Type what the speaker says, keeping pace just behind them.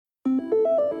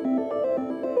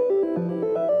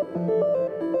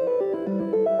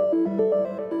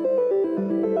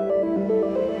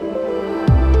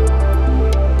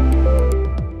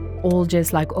all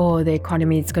just like, oh, the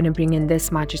economy, it's going to bring in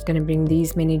this much, it's going to bring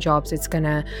these many jobs, it's going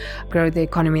to grow the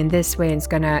economy in this way, it's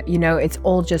going to, it's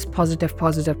all just positive.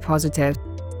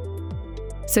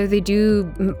 So they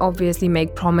do obviously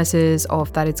make promises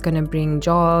of that it's going to bring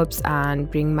jobs and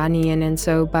bring money in and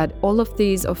so, but all of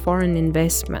these are foreign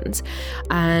investments.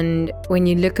 And when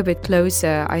you look a bit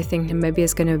closer, I think Namibia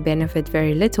is going to benefit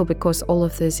very little because all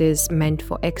of this is meant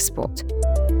for export.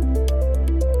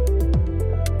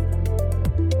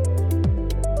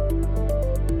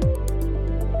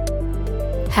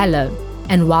 Hello,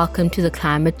 and welcome to the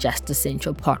Climate Justice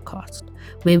Central podcast,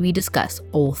 where we discuss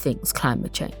all things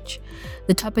climate change.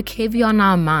 The topic heavy on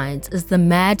our minds is the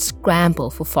mad scramble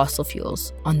for fossil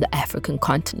fuels on the African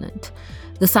continent.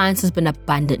 The science has been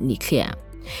abundantly clear.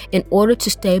 In order to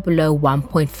stay below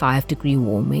 1.5 degree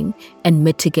warming and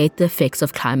mitigate the effects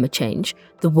of climate change,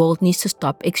 the world needs to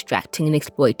stop extracting and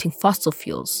exploiting fossil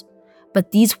fuels.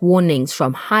 But these warnings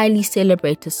from highly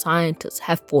celebrated scientists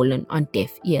have fallen on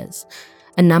deaf ears.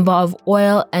 A number of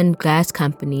oil and gas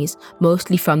companies,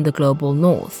 mostly from the global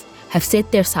north, have set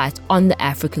their sights on the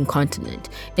African continent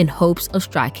in hopes of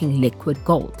striking liquid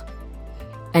gold.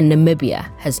 And Namibia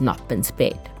has not been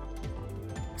spared.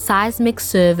 Seismic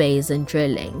surveys and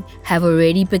drilling have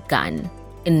already begun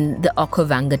in the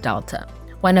Okavango Delta,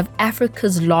 one of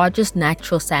Africa's largest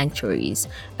natural sanctuaries,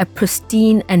 a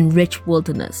pristine and rich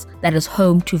wilderness that is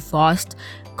home to vast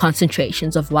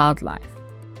concentrations of wildlife.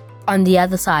 On the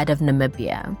other side of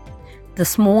Namibia, the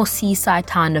small seaside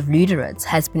town of Lüderitz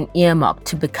has been earmarked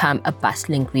to become a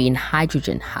bustling green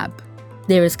hydrogen hub.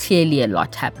 There is clearly a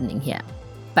lot happening here.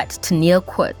 But Teneal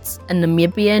Koorts, a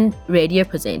Namibian radio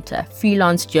presenter,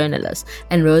 freelance journalist,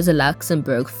 and Rosa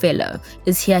Luxemburg fellow,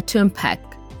 is here to unpack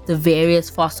the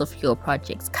various fossil fuel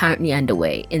projects currently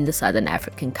underway in the southern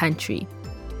African country.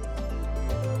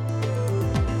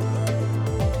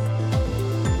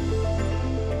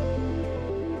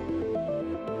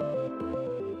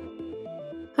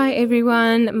 Hi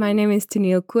everyone, my name is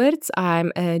Teneal Koorts.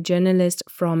 I'm a journalist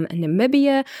from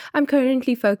Namibia. I'm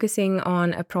currently focusing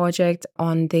on a project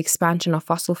on the expansion of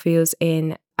fossil fuels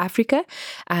in Africa,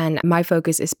 and my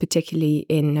focus is particularly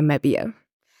in Namibia.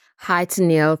 Hi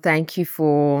Teneal, thank you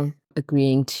for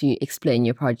agreeing to explain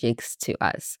your projects to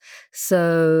us.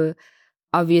 So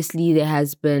obviously there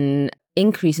has been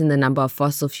increase in the number of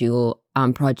fossil fuel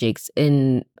projects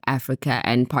in Africa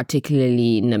and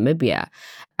particularly Namibia.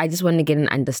 I just want to get an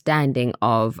understanding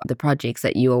of the projects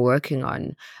that you are working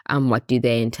on. What do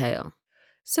they entail?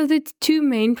 So the two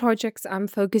main projects I'm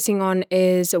focusing on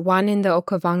is one in the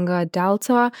Okavango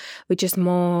Delta, which is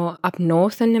more up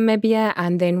north in Namibia,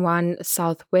 and then one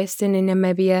southwestern in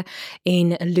Namibia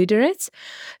in Lüderitz.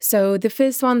 So the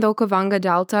first one, the Okavango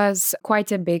Delta, is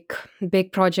quite a big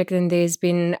project, and there's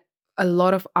been a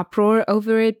lot of uproar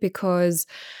over it because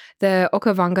the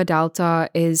Okavango Delta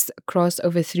is across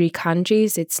over 3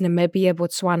 countries. It's Namibia,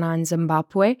 Botswana, and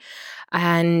Zimbabwe.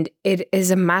 And it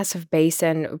is a massive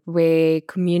basin where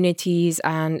communities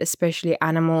and especially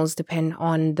animals depend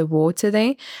on the water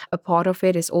there. A part of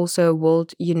it is also a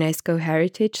World UNESCO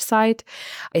Heritage Site.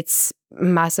 It's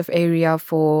massive area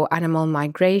for animal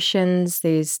migrations.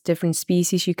 There's different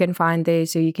species you can find there,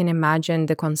 so you can imagine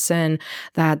the concern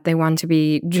that they want to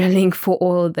be drilling for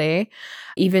oil there.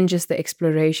 Even just the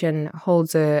exploration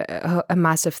holds a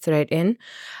massive threat in.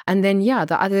 And then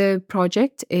the other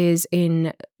project is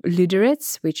in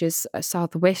Lüderitz, which is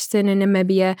southwestern in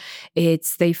Namibia.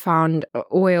 They found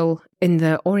oil in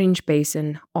the Orange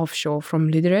Basin offshore from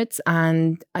Lüderitz,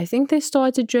 and I think they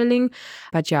started drilling,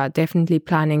 but definitely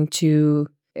planning to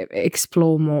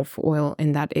explore more for oil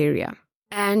in that area.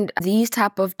 And these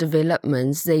type of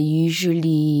developments, they're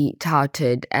usually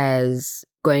touted as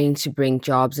going to bring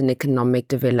jobs and economic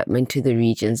development to the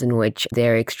regions in which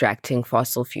they're extracting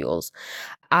fossil fuels.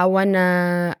 I want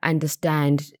to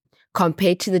understand,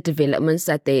 compared to the developments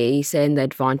that they say and the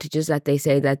advantages that they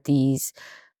say that these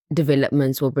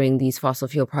developments will bring, these fossil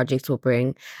fuel projects will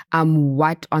bring,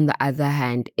 what on the other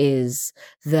hand is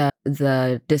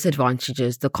the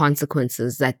disadvantages, the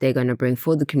consequences that they're going to bring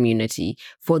for the community,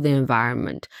 for the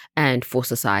environment, and for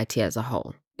society as a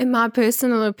whole? In my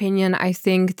personal opinion, I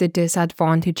think the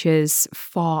disadvantages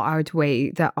far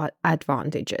outweigh the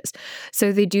advantages.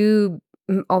 So they do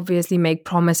obviously make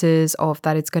promises of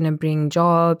that it's going to bring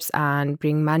jobs and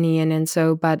bring money in and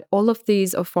so, but all of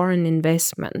these are foreign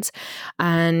investments.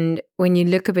 And when you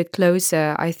look a bit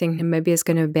closer, I think Namibia is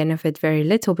going to benefit very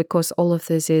little because all of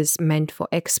this is meant for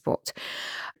export.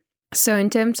 So in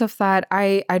terms of that,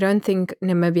 I don't think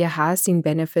Namibia has seen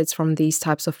benefits from these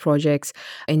types of projects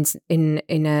in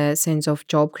a sense of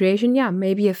job creation. Yeah,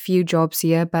 maybe a few jobs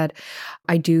here, but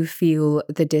I do feel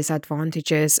the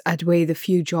disadvantages outweigh the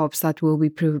few jobs that will be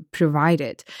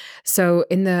provided. So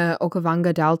in the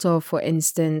Okavango Delta, for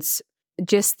instance,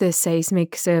 just the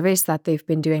seismic surveys that they've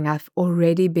been doing have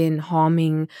already been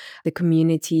harming the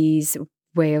communities'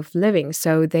 way of living.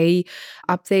 So they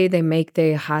up there they make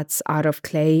their huts out of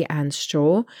clay and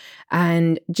straw,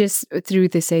 and just through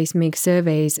the seismic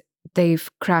surveys they've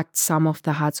cracked some of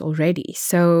the huts already.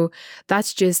 So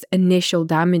that's just initial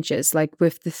damages, like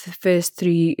with the first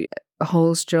three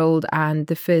holes drilled and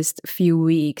the first few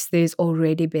weeks there's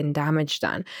already been damage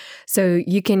done. So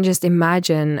you can just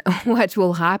imagine what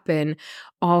will happen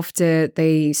after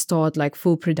they start like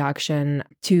full production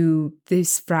to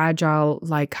these fragile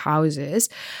like houses.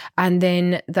 And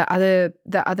then the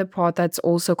other part that's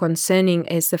also concerning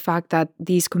is the fact that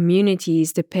these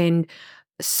communities depend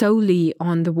solely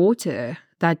on the water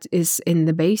that is in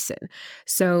the basin.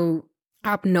 So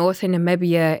up north in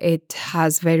Namibia, it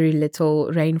has very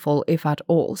little rainfall, if at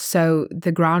all. So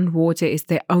the groundwater is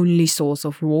the only source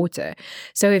of water.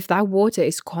 So if that water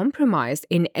is compromised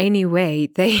in any way,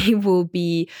 it will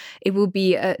be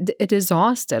a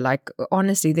disaster. Like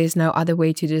honestly, there's no other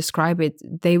way to describe it.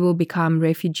 They will become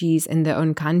refugees in their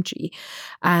own country,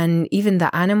 and even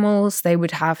the animals, they would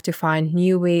have to find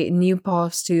new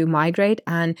paths to migrate.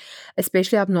 And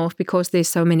especially up north, because there's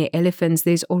so many elephants,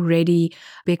 there's already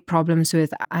big problems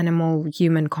with animal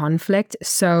human conflict.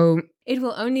 So it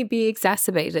will only be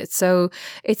exacerbated. So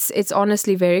it's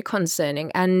honestly very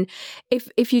concerning. And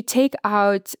if you take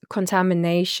out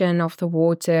contamination of the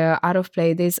water out of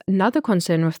play, there's another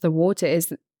concern with the water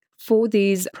is for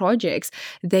these projects,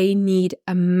 they need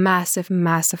a massive,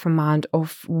 massive amount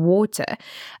of water.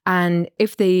 And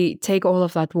if they take all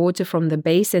of that water from the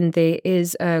basin, there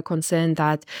is a concern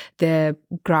that the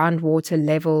groundwater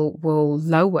level will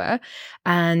lower,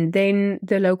 and then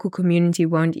the local community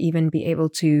won't even be able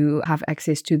to have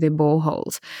access to the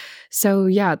boreholes. So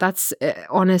yeah, that's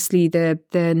honestly the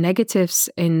negatives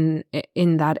in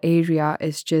that area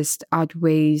is just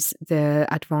outweighs the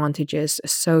advantages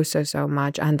so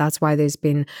much, and that's why there's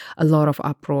been a lot of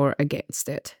uproar against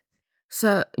it.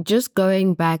 So, just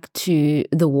going back to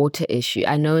the water issue,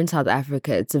 I know in South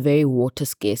Africa it's a very water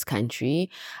scarce country.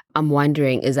 I'm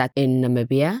wondering, is that in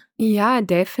Namibia? Yeah,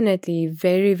 definitely.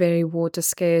 Very, very water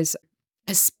scarce,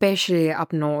 especially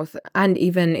up north and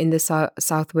even in the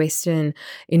southwestern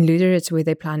in Lüderitz where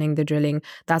they're planning the drilling.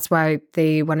 That's why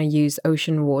they want to use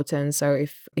ocean water, and so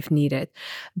if needed.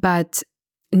 But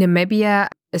Namibia,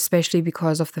 especially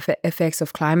because of the effects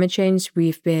of climate change,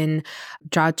 we've been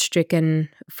drought stricken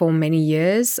for many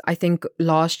years. I think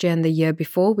last year and the year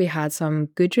before we had some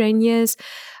good rain years,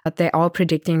 but they are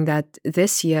predicting that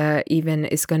this year even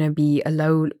is going to be a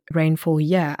low rainfall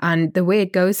year. And the way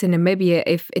it goes in Namibia,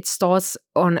 if it starts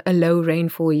on a low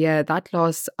rainfall year, that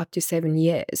lasts up to 7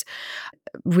 years.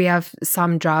 We have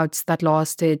some droughts that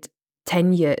lasted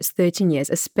 10 years, 13 years,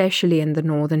 especially in the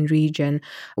northern region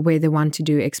where they want to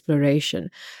do exploration.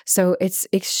 So it's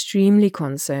extremely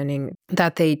concerning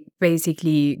that they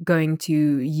basically going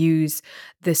to use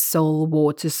the sole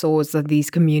water source that these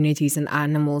communities and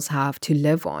animals have to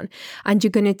live on. And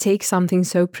you're going to take something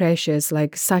so precious,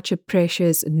 like such a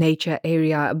precious nature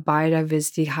area, a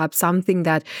biodiversity hub, something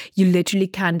that you literally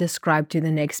can't describe to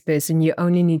the next person. You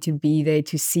only need to be there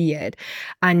to see it.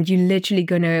 And you're literally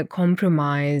going to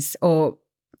compromise or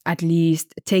at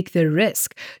least take the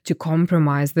risk to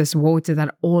compromise this water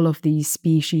that all of these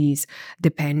species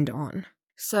depend on.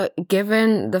 So,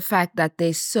 given the fact that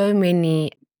there's so many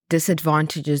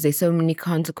disadvantages, there's so many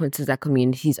consequences that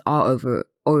communities are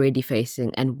already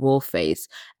facing and will face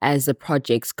as the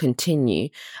projects continue,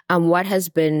 what has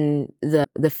been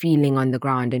the feeling on the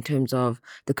ground in terms of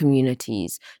the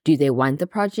communities? Do they want the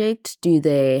project?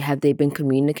 Have they been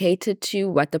communicated to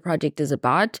what the project is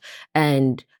about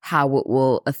and how it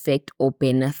will affect or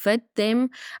benefit them?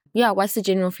 Yeah, what's the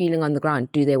general feeling on the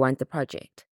ground? Do they want the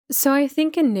project? So I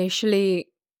think initially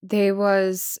there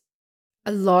was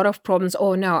a lot of problems,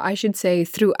 or no, I should say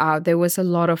throughout, there was a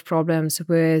lot of problems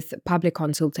with public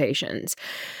consultations.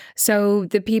 So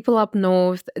the people up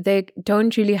north, they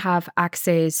don't really have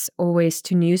access always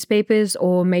to newspapers,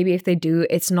 or maybe if they do,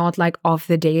 it's not like of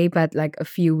the day, but like a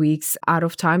few weeks out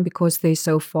of time because they're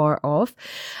so far off.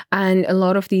 And a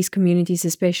lot of these communities,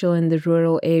 especially in the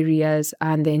rural areas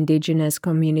and the indigenous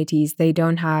communities, they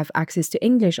don't have access to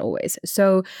English always.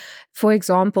 So, for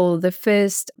example, the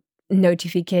first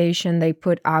notification they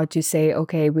put out to say,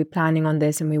 okay, we're planning on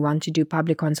this and we want to do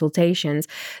public consultations,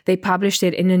 they published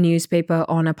it in a newspaper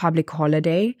on a public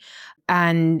holiday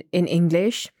and in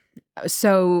English.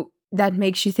 So that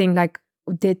makes you think, like,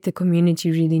 did the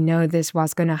community really know this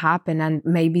was going to happen? And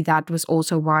maybe that was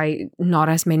also why not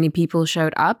as many people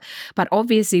showed up. But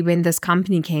obviously, when this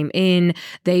company came in,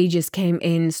 they just came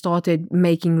in, started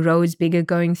making roads bigger,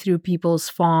 going through people's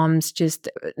farms, just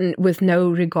with no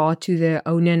regard to the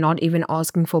owner, not even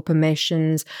asking for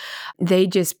permissions. They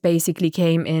just basically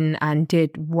came in and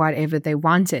did whatever they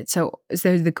wanted. So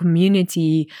the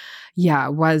community,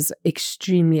 was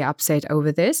extremely upset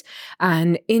over this.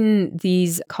 And in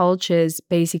these cultures,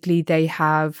 basically, they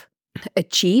have a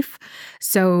chief.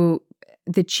 So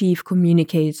the chief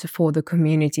communicates for the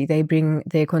community. They bring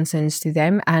their concerns to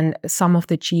them. And some of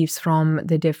the chiefs from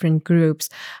the different groups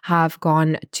have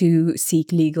gone to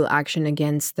seek legal action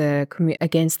against the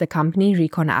company,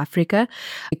 Recon Africa,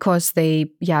 because they,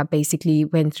 basically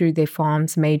went through their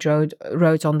farms, made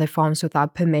roads on their farms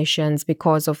without permissions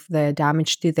because of the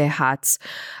damage to their huts.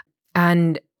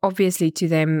 And obviously to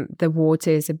them, the water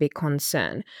is a big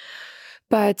concern.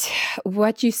 But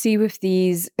what you see with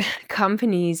these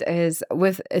companies is,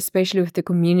 especially with the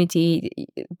community,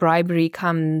 bribery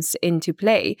comes into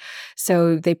play.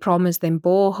 So they promise them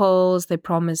boreholes, they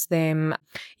promise them,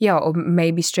 or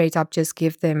maybe straight up just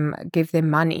give them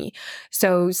money.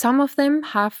 So some of them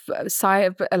have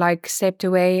stepped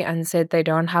away and said they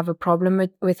don't have a problem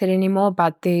with it anymore.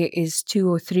 But there is 2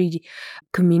 or 3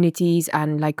 communities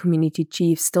and community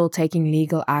chiefs still taking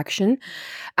legal action.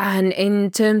 And in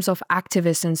terms of activists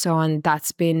and so on,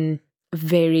 that's been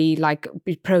very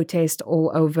protest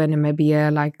all over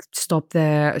Namibia,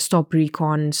 stop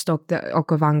recon, stop the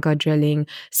Okavango drilling,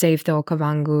 save the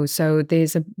Okavango. So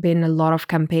there's been a lot of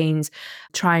campaigns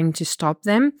trying to stop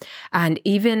them. And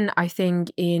even I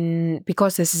think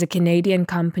because this is a Canadian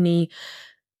company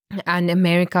and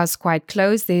America's quite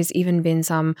close, there's even been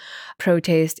some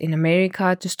protest in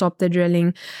America to stop the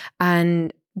drilling.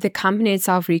 And the company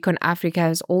itself, Recon Africa,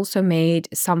 has also made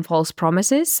some false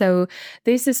promises. So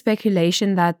there's a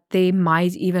speculation that there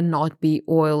might even not be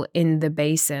oil in the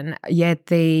basin, yet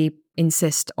they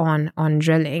insist on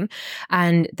drilling.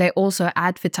 And they also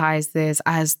advertise this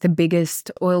as the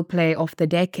biggest oil play of the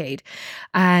decade.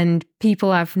 And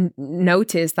people have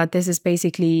noticed that this is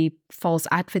basically false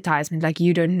advertisement. Like,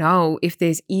 you don't know if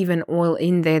there's even oil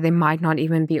in there. There might not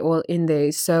even be oil in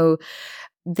there. So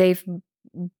they've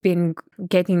been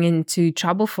getting into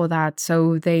trouble for that.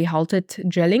 So they halted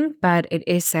drilling, but it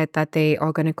is said that they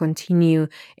are going to continue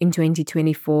in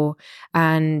 2024.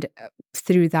 And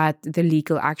through that, the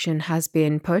legal action has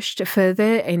been pushed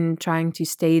further in trying to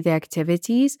stay the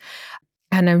activities.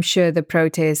 And I'm sure the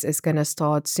protest is going to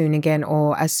start soon again,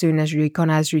 or as soon as Recon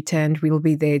has returned, we'll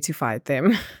be there to fight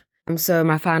them. So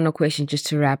my final question, just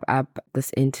to wrap up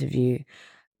this interview,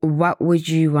 what would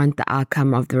you want the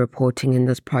outcome of the reporting in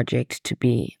this project to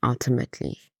be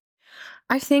ultimately?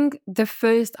 I think the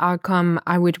first outcome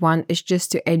I would want is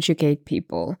just to educate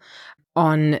people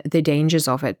on the dangers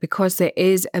of it, because there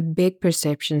is a big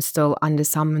perception still under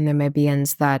some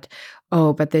Namibians that,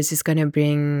 but this is going to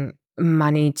bring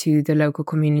money to the local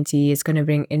community, it's going to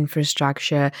bring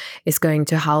infrastructure, it's going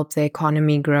to help the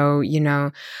economy grow.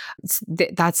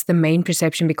 That's the main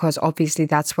perception, because obviously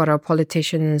that's what our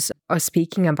politicians are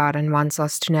speaking about and wants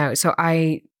us to know. So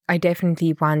I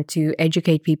definitely want to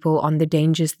educate people on the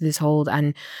dangers this hold,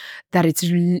 and that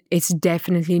it's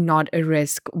definitely not a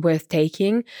risk worth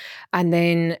taking. And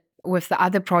then with the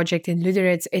other project in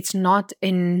Lüderitz, it's not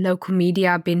in local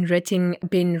media been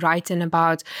written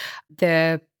about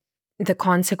the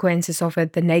consequences of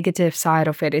it, the negative side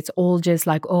of it. It's all just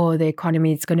like, the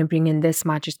economy, it's going to bring in this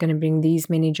much, it's going to bring these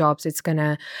many jobs, it's going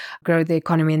to grow the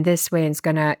economy in this way, it's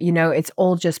going to, it's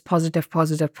all just positive.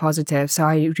 So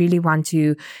I really want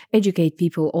to educate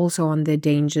people also on the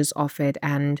dangers of it.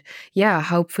 And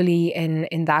hopefully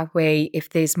in that way, if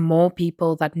there's more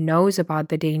people that knows about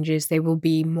the dangers, there will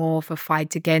be more of a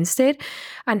fight against it.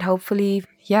 And hopefully,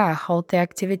 halt the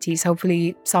activities.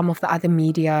 Hopefully some of the other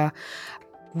media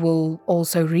will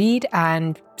also read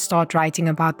and start writing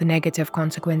about the negative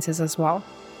consequences as well.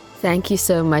 Thank you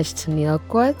so much, Teneal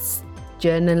Koorts,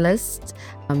 journalist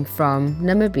from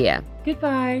Namibia.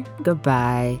 Goodbye.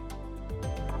 Goodbye.